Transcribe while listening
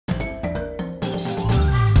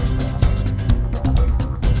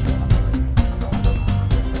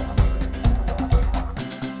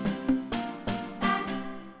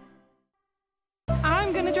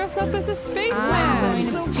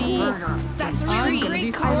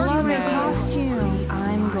Great costume.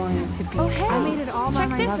 I'm going to be. Oh, hey, I made it all check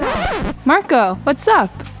by this myself. out. Marko, what's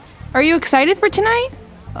up? Are you excited for tonight?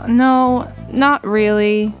 No, not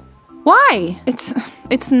really. Why?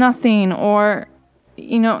 It's nothing, or,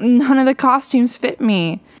 none of the costumes fit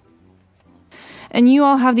me. And you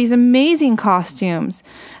all have these amazing costumes,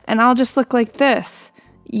 and I'll just look like this,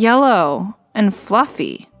 yellow and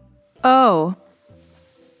fluffy. Oh.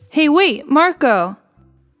 Hey, wait, Marko.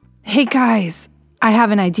 Hey, guys, I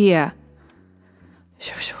have an idea.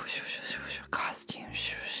 Costume.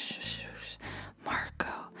 Marko.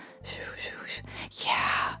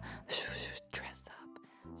 Yeah. Dress up.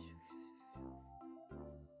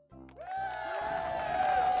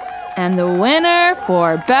 And the winner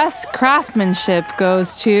for Best Craftsmanship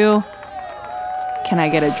goes to... Can I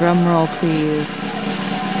get a drum roll, please?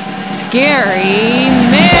 Scary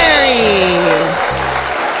Mary!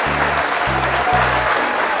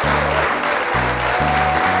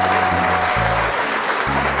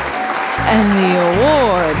 And the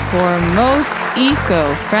award for most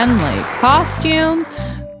eco-friendly costume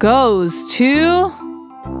goes to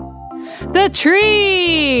the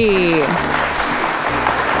tree!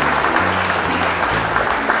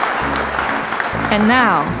 And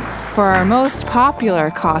now, for our most popular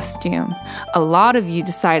costume. A lot of you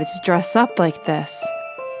decided to dress up like this.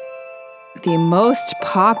 The most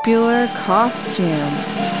popular costume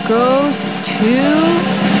goes to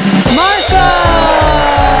Marko!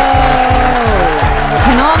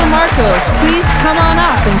 Can all the Markos please come on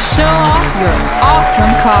up and show off your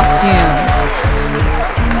awesome costume?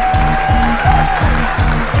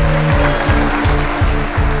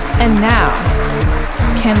 And now,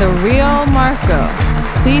 can the real Marko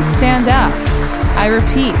please stand up? I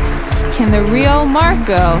repeat, can the real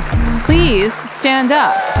Marko please stand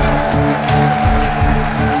up?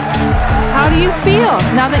 How do you feel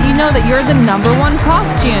now that you know that you're the #1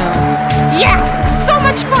 costume? Yeah, so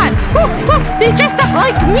much fun. Woo, woo, they dressed up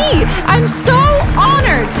like me. I'm so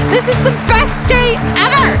honored. This is the best day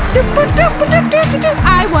ever.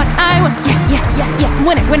 I won. Yeah.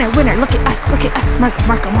 Winner. Look at us.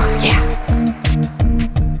 Marko, yeah.